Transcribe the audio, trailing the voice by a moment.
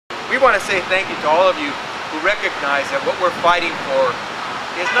we want to say thank you to all of you who recognize that what we're fighting for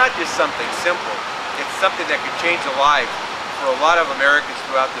is not just something simple. It's something that could change the lives for a lot of Americans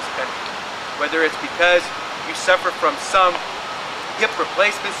throughout this country. Whether it's because you suffer from some hip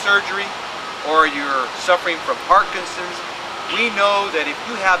replacement surgery or you're suffering from Parkinson's, we know that if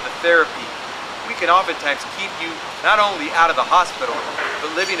you have the therapy, we can oftentimes keep you not only out of the hospital,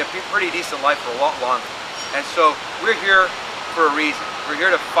 but living a pretty decent life for a lot longer. And so we're here for a reason. We're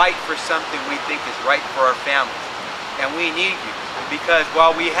here to fight for something we think is right for our families. And we need you, because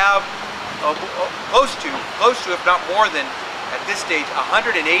while we have close to, if not more than, at this stage,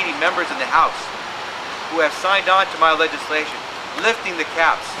 180 members in the House who have signed on to my legislation, lifting the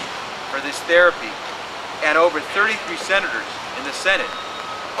caps for this therapy, and over 33 senators in the Senate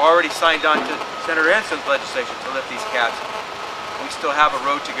already signed on to Senator Enson's legislation to lift these caps, we still have a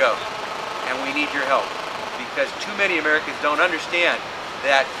road to go, and we need your help, because too many Americans don't understand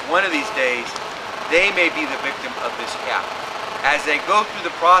that one of these days they may be the victim of this cap. As they go through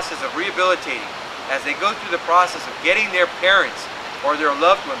the process of rehabilitating, as they go through the process of getting their parents or their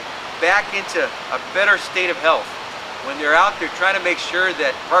loved one back into a better state of health, when they're out there trying to make sure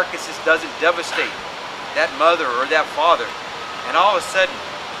that Parkinson's doesn't devastate that mother or that father, and all of a sudden,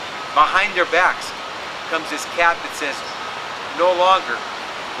 behind their backs comes this cap that says, no longer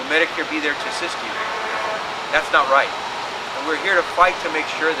will Medicare be there to assist you. That's not right. And we're here to fight to make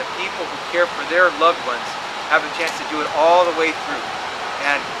sure that people who care for their loved ones have a chance to do it all the way through.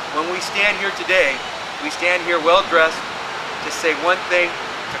 And when we stand here today, we stand here well dressed to say one thing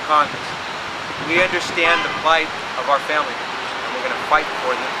to Congress. We understand the plight of our family members, and we're going to fight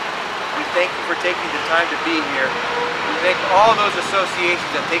for them. We thank you for taking the time to be here. We thank all those associations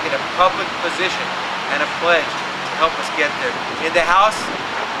that have taken a public position and a pledge to help us get there. In the House,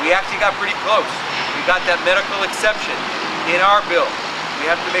 we actually got pretty close. We got that medical exception in our bill. We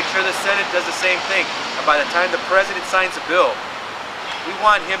have to make sure the Senate does the same thing. And by the time the President signs a bill, we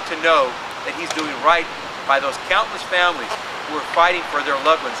want him to know that he's doing right by those countless families who are fighting for their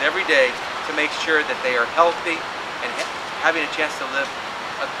loved ones every day to make sure that they are healthy and having a chance to live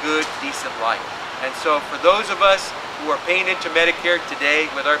a good, decent life. And so for those of us who are paying into Medicare today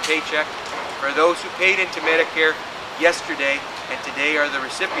with our paycheck, for those who paid into Medicare yesterday and today are the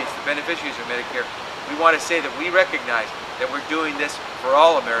recipients, the beneficiaries of Medicare, we want to say that we recognize that we're doing this for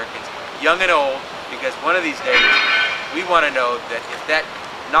all Americans, young and old, because one of these days we want to know that if that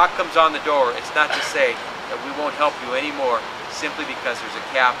knock comes on the door, it's not to say that we won't help you anymore simply because there's a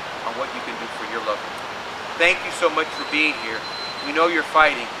cap on what you can do for your loved one. Thank you so much for being here. We know you're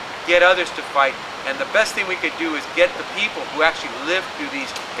fighting. Get others to fight. And the best thing we could do is get the people who actually live through these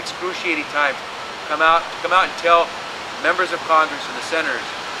excruciating times come out and tell members of Congress and the senators,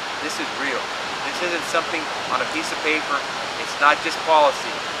 this is real. This isn't something on a piece of paper. It's not just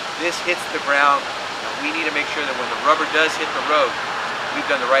policy. This hits the ground, and we need to make sure that when the rubber does hit the road, we've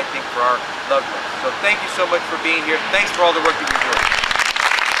done the right thing for our loved ones. So thank you so much for being here. Thanks for all the work that you're doing.